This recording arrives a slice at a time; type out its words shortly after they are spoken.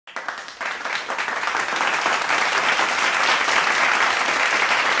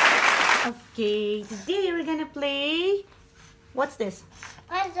Okay, today we're gonna play. What's this?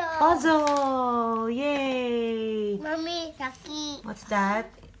 Puzzle. Puzzle! Yay! Mommy, Taki. What's that?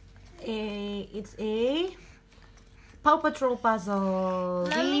 It's a Paw Patrol puzzle.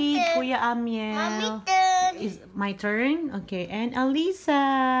 Mommy Read, turn. Kuya Amiel. Mommy turn. Is my turn? Okay, and Alisa.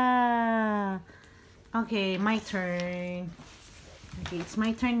 Okay, my turn. Okay, it's my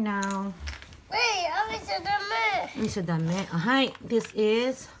turn now. Wait, I was a dummy. Lisa dami. Hi, this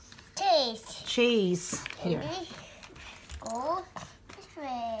is Taste. Chase. Here, Go this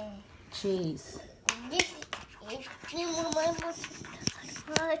way. Chase. This is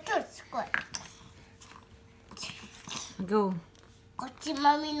Good. Go. こっち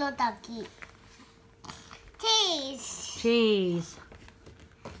マミの滝。Taste. Chase.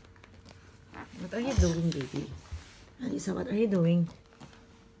 What are you doing, baby? Alisa, what are you doing?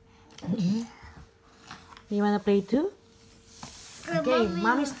 You wanna play too? Okay,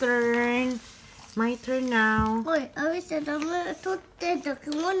 mommy's turn. My turn now. Wait, I was a dummy. 取ってだけ、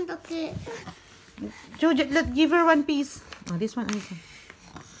もんだけ。 Joe, let's give her one piece. Oh, this one, Alisa.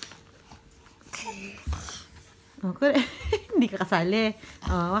 Oh, hindi ka kasali.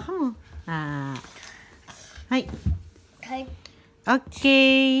 Oh, waka mo. Ah. Hi. はい。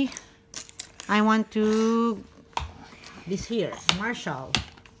 Okay. I want to this here, Marshall.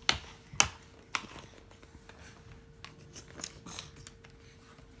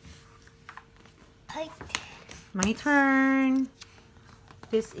 My turn.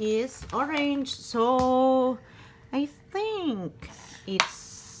 This is orange, so I think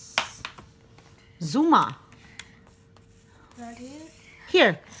it's Zuma. Ready?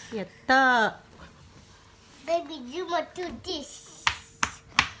 Here. Yatta. Baby, you want to do this.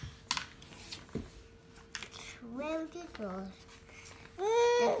 Where would it go?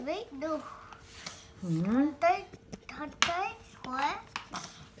 That way? No. Tight, what?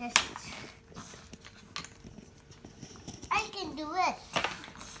 Yes. I can do it.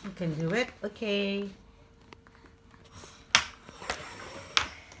 You can do it. Okay.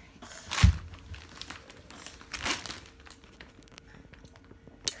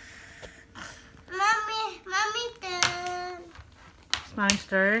 Mommy turn. It's Mommy's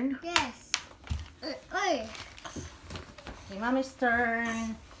turn. Yes. Oi. Okay, Mommy's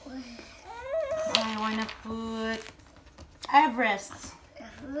turn. I wanna put Everest.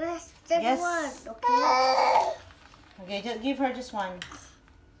 Where's that Yes. one? Okay. Okay, just give her just one.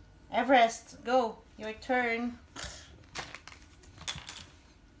 Everest, go. Your turn.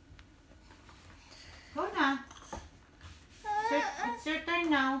 Go na. It's your turn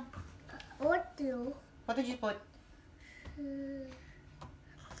now. What do? What did you put?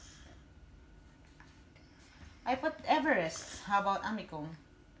 I put Everest. How about Amikong?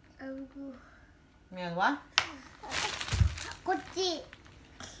 Melwa? こっち。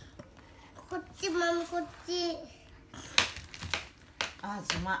こっち、ママ、こっち。 Ah,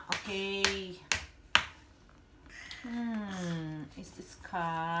 Zuma. Okay. It's the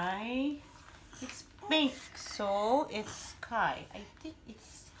sky. It's pink, so it's sky. I think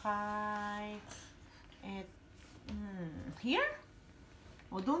it's sky. And here?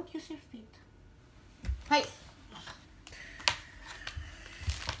 Oh, don't use your feet. Hi.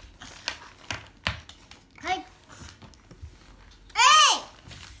 Hi. Hey!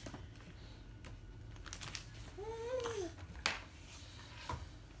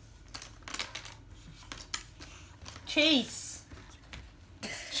 Chase.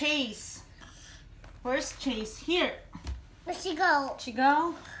 It's Chase. Where's Chase? Here. Let's go.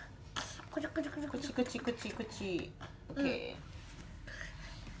 Chigo. Kuchi, kuchi, kuchi, kuchi. Kuchi, kuchi, kuchi, kuchi. Okay.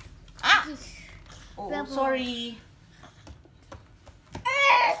 Ah! Oh, Rebel. sorry.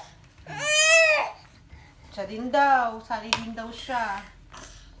 Siya din daw. Sali din daw siya.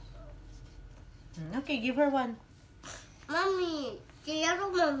 Okay, give her one. Mommy. Kaya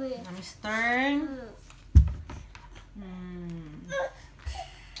ro, mommy. Mommy's turn.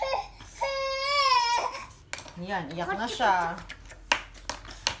 Yan, iyak na siya.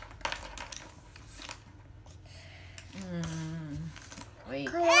 Wait.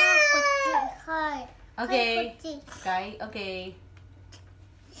 Kaya, kuchi. Hi. Okay. Hi, kuchi. Sky, okay.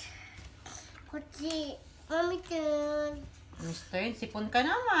 Kuchi. Mommy turn. Mommy's turn. Sipon ka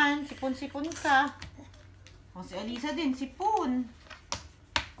naman. Sipon-sipon ka. O, si Alisa din, sipon.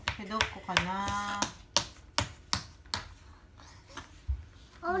 Hedoko ka na.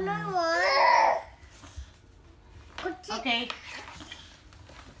 Oh, no one. Kuchi. Okay.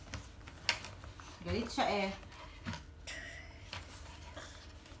 Galit siya eh.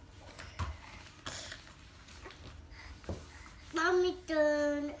 Mommy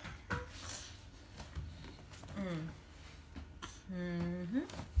turn.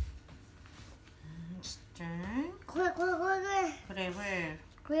 Where?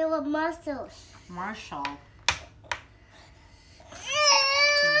 We have muscles. Marshall.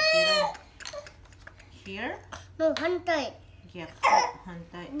 Here? Here? No, hantay. Yep.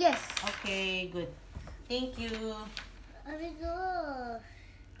 Hantay. Yes. Okay, good. Thank you. Arigato.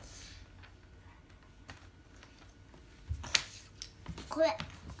 Kore.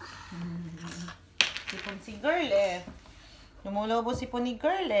 Sipon si girl eh. Lumulobo sipon ni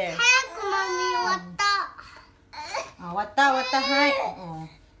girl eh. Hayaku, Mami. Wata. Wata, hi. Oo.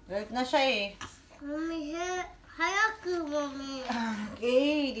 Girl na siya eh. Mami, hayaku, Mami.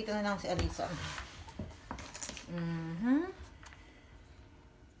 Okay, dito na lang si Alisa.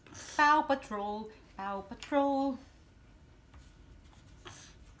 Paw Patrol. Paw Patrol.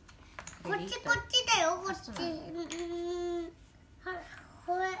 こっちだよ、こっち。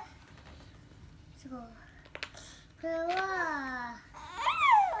これ。すごい。これは。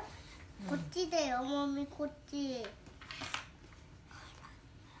こっちだよ、マミ、こっち。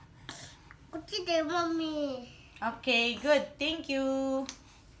こっちだよ、マミ。Okay, good. Thank you.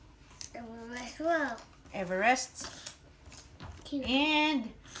 Everest. And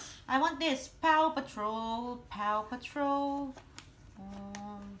I want this. Paw Patrol. Paw Patrol.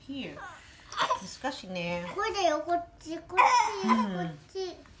 Here. Discussion there. これだよ、こっち、こっち、こっ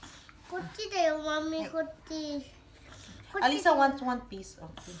ち。こっちだよ、マミ、こっち。Alisa wants one piece.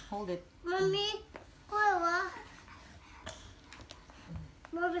 Okay, hold it. マミ、これは。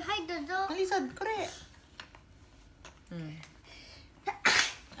マミ、はい、どうぞ。Alisa, kore.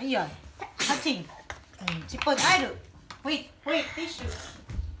 Ayun. Hatching. Sipon. Aru. Wait, tissue.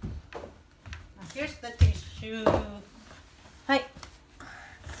 Here's the tissue. Hi.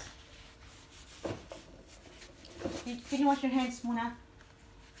 Can you wash your hands muna?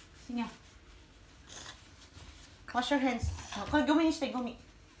 Sige. Wash your hands. Gumi ni siya, gumi.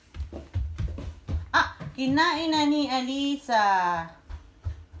 Kinain na ni Alisa.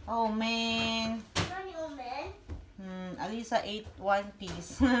 Oh, man. Nani, oh, man? Alisa ate one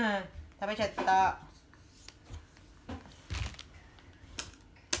piece. Tapos siya ta.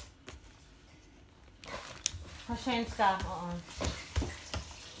 Wash hands ka. Oo.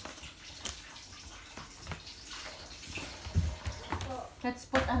 Let's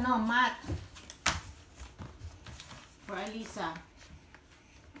put mat for Alisa.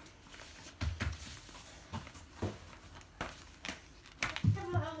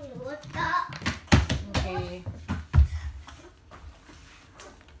 Okay.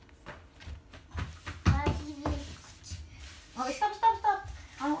 Oh, stop.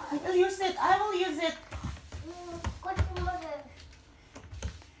 I'll use it. I will use it.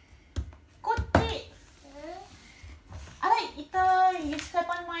 Kochi. Aray, itay. You step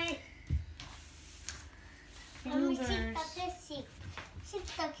on my fingers.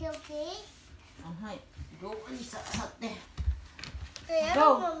 Okay? Hi. Go, Alisa. Sate. Go.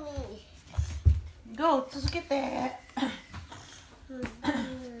 Go, susukite.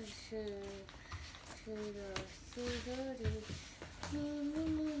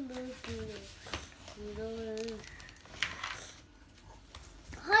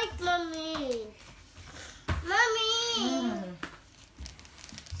 Hi, Mommy. Mommy.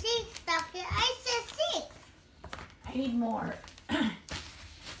 Sit, Taki. I said sit. I need more.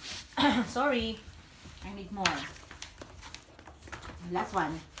 Sorry. I need more. Last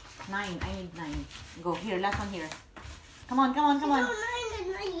one. 9. I need 9. Go. Here, last one here. Come on. No, 9.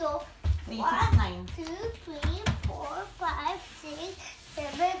 3, 6, 9. 2, 3, 4, 5, 6,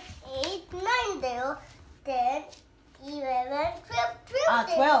 7, 8, 9 there. 10, 11, 12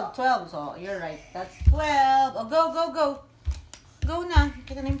 there. 12. So, you're right. That's 12. Oh, go. Go na.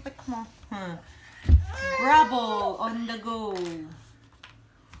 Kita na yung pick mo. Rubble on the go.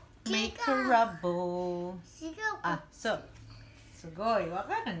 Make a rubble. So. Sugoi.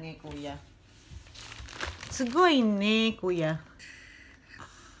 Waka na ne, kuya. Sugoi ne, kuya.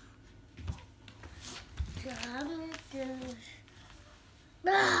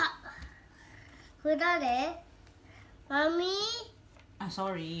 Kudare? Mommy?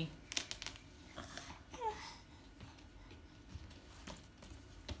 Sorry.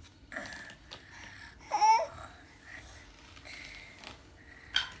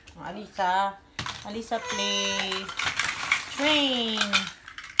 Alisa play train.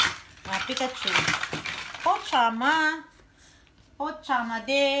 Pikachu. Pochama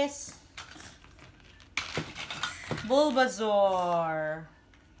des. Bulbasaur.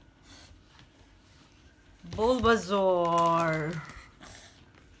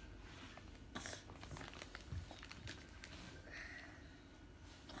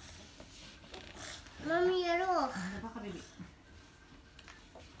 Mommy, yaro. Ano ba ka, baby?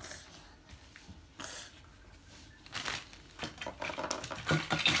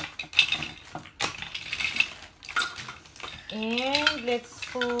 let's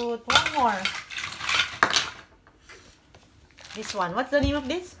put one more. This one. What's the name of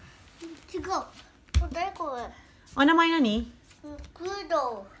this? 지금 어떨 거야? Ano naman yun eh?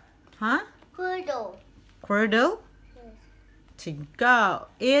 굴도. Huh? 굴도. Quirtle? Chigaw.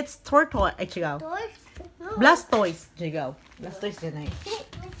 It's tortoise. Ay, chigaw. No. Blastoise. Chigaw. Blastoise din eh.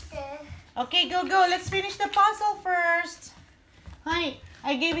 Okay, go. Let's finish the puzzle first. Hi.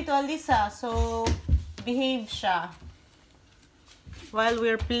 I gave it to Alisa, so behave siya. While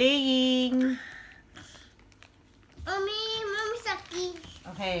we're playing. Mommy Saki.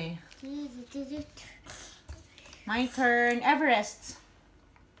 Okay. My turn. Everest.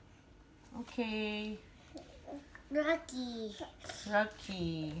 Okay. Rocky.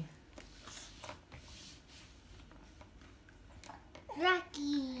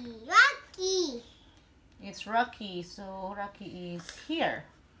 It's Rocky, so Rocky is here.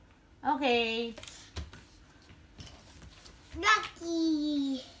 Okay.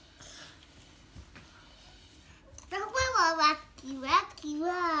 Rocky.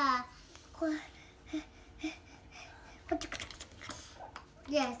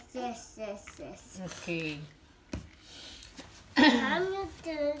 Yes. Okay.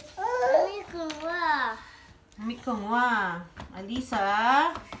 Mikungwa.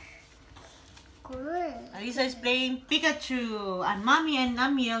 Alisa. Alisa is playing Pikachu. And Mommy and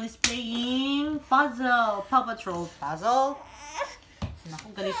Amiel is playing Paw Patrol Puzzle.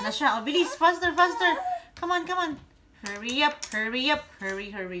 Naku, galit na siya. Oh, bilis. Faster. Come on. Hurry up.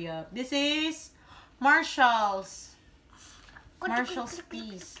 This is Marshall's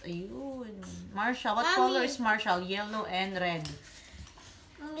piece. Ayun. Marshall. What color is Marshall? Yellow and red.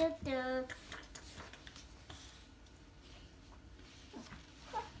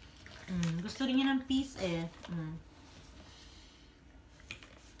 Gusto rin niya ng piece eh.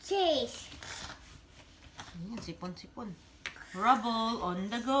 Chase. Ayan, sipon. Rubble on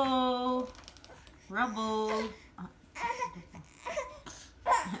the go. Rubble.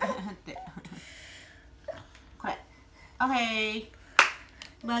 Okay.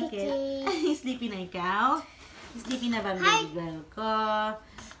 Bakit? Sleepy na ikaw? Sleepy na ba, baby girl ko?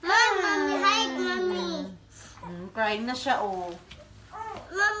 Mommy, hide, mommy. Crying na siya, oh.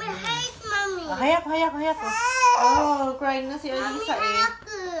 Mommy, hide, mommy. Hayak. Oh, crying na si Alisa eh.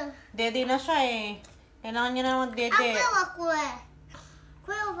 Dede na siya eh. Kailangan niya na mag-dede. Ako eh.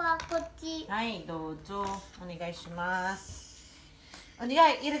 Hai, dojo. Onegai shimasu.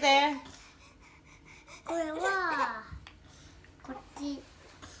 Onegai, irete. これはこっち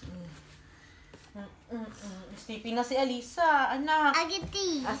Sleepy na si Alisa, anak. あげて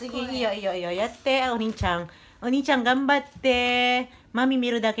いい Sige, iyo. Yatte, Onin-chan. Onin-chan, gambatte. Mami,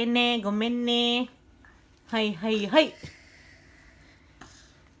 miru dake ne. Gomen ne. Hai.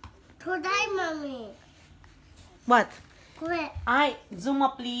 トライマミ What? これ Ay, zoom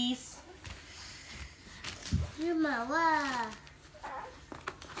up, please. ユマは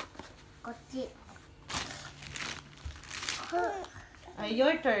こっち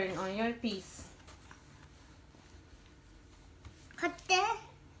Your turn on your piece. 買って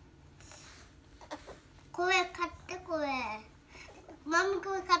これ買ってこれマミ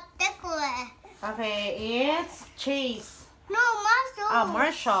これ買ってこれ Okay, it's Chase. No, Marshall.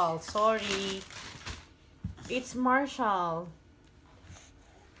 Marshall. Sorry. It's Marshall.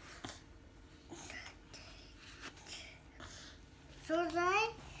 ちょうだ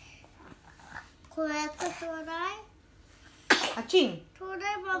いこれちょうだい Aching. ちょう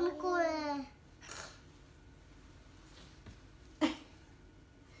だいマミこれ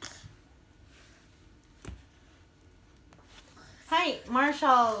Hi,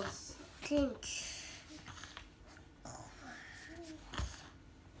 Marshall's. Thanks.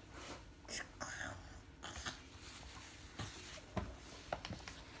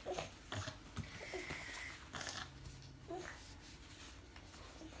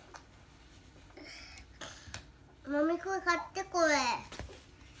 Mami, これ買ってこれ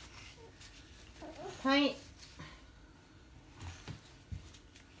Hi.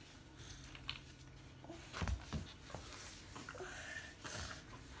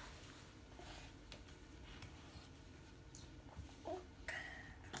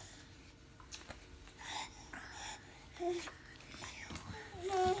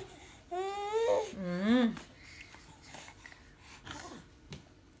 No.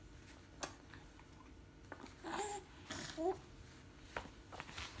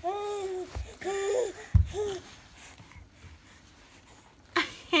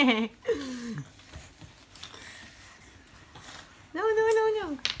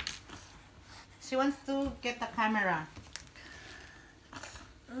 She wants to get the camera.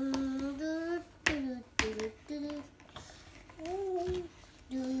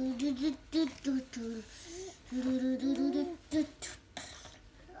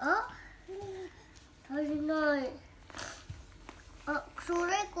 あ、足りない。あ、そ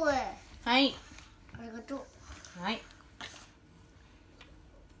れこれ。はい。ありがとう。はい。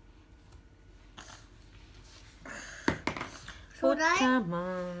初代。ポチャマ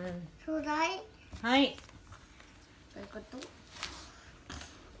ン。初代。はい。ありがとう。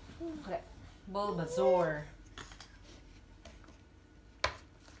これ。ボルバゾー。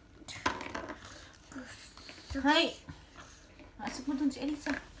はい。Asok mo dun si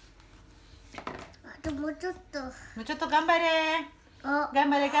Elisa. あともうちょっと。もうちょっと頑張れ。あ、頑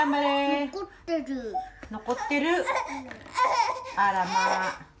張れ頑張れ。残ってる。残ってる。あらま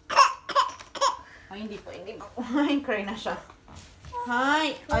あ。Ay, hindi po. Ay, cry na siya.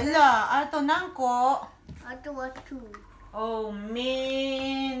 Hi. Ala, ato nang ko. あとは2。Oh,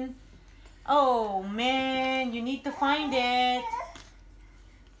 man. Oh, man. You need to find it.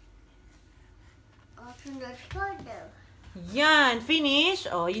 あとの1だよ。Yan, finish.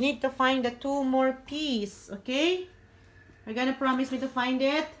 Oh, you need to find the 2 more piece, okay? You're gonna promise me to find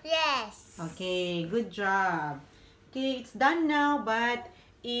it? Yes. Okay, good job. Okay, it's done now, but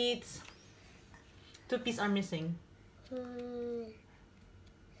it's 2 pieces are missing.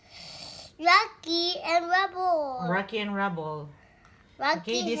 Rocky and Rubble. Rocky and Rubble. Rocky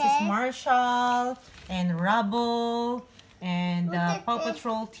Okay, this is Marshall and Rubble and the Look at Paw this.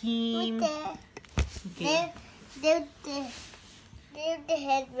 Patrol team. Okay. There's the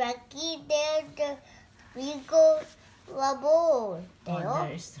head Rocky. There's the Rico Rubble. Oh,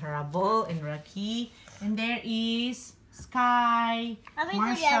 there's Rubble and Rocky. And there is Sky, Ami ko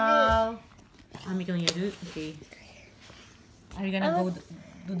Marshall. Ami kong yadu. Okay. Are you gonna go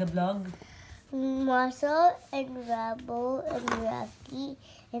do the vlog? Marshall and Rubble and Rocky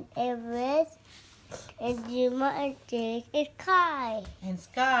and Everett and Jima and Jake and Kai. And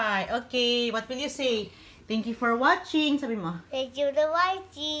Sky. Okay, what will you say? Thank you for watching. Sabi mo. Thank you for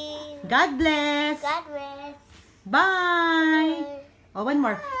watching. God bless. God bless. Bye. Oh, one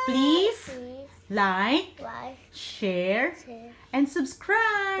more. Please Please like, like, share, share, and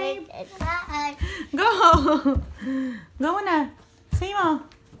subscribe. and bye. Go! Go na. Say mo.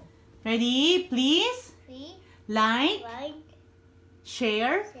 Ready? Please Please like, like,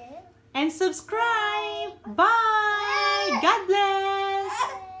 share, share. and subscribe. Bye. God bless.